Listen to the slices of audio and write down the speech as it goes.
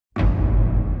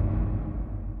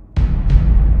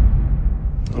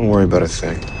Don't worry about a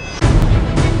thing.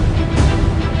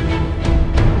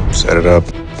 Set it up,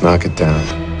 knock it down.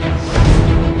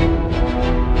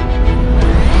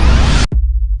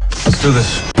 Let's do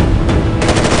this.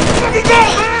 Let me go,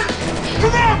 man!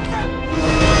 Come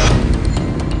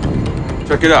on!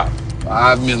 Check it out.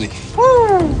 5 million.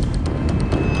 Woo!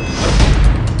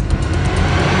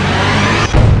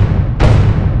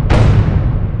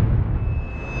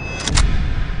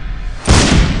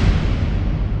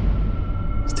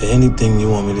 Is there anything you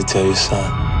want me to tell your son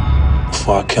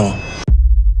before I kill him?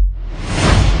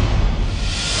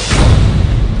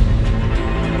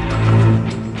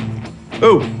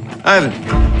 Oh, Ivan.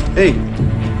 Hey,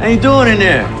 how you doing in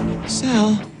there?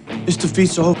 Sal, this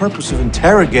defeats the whole purpose of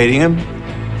interrogating him.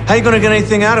 How you gonna get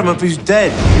anything out of him if he's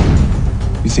dead?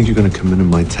 You think you're gonna come into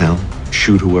my town,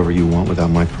 shoot whoever you want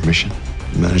without my permission?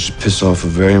 You managed to piss off a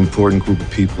very important group of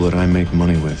people that I make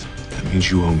money with. That means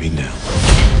you owe me now.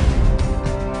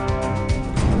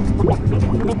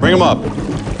 Bring him up.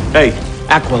 Hey,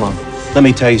 Aquilon, let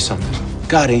me tell you something.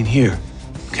 God ain't here,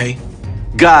 okay?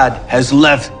 God has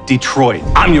left Detroit.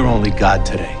 I'm your only God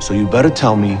today. So you better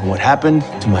tell me what happened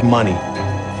to my money.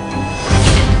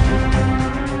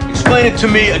 Explain it to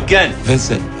me again.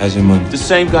 Vincent has your money. The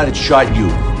same guy that shot you,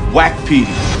 Whack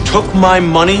Petey, took my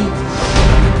money.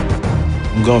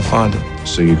 I'm gonna find him.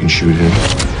 So you can shoot him.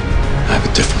 I have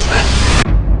a different plan.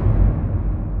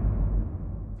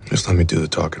 Just let me do the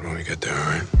talking when we get there, all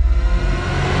right?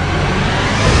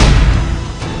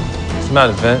 What's the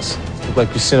matter, Vince? Look like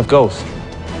you've seen a ghost.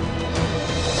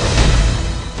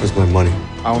 Where's my money?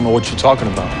 I don't know what you're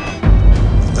talking about.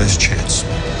 Last chance.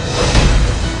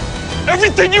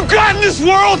 Everything you got in this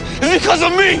world is because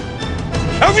of me!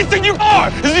 Everything you are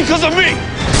is because of me!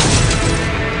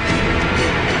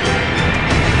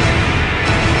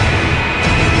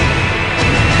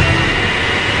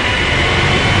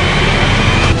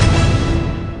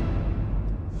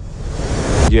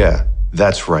 Yeah,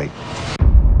 that's right.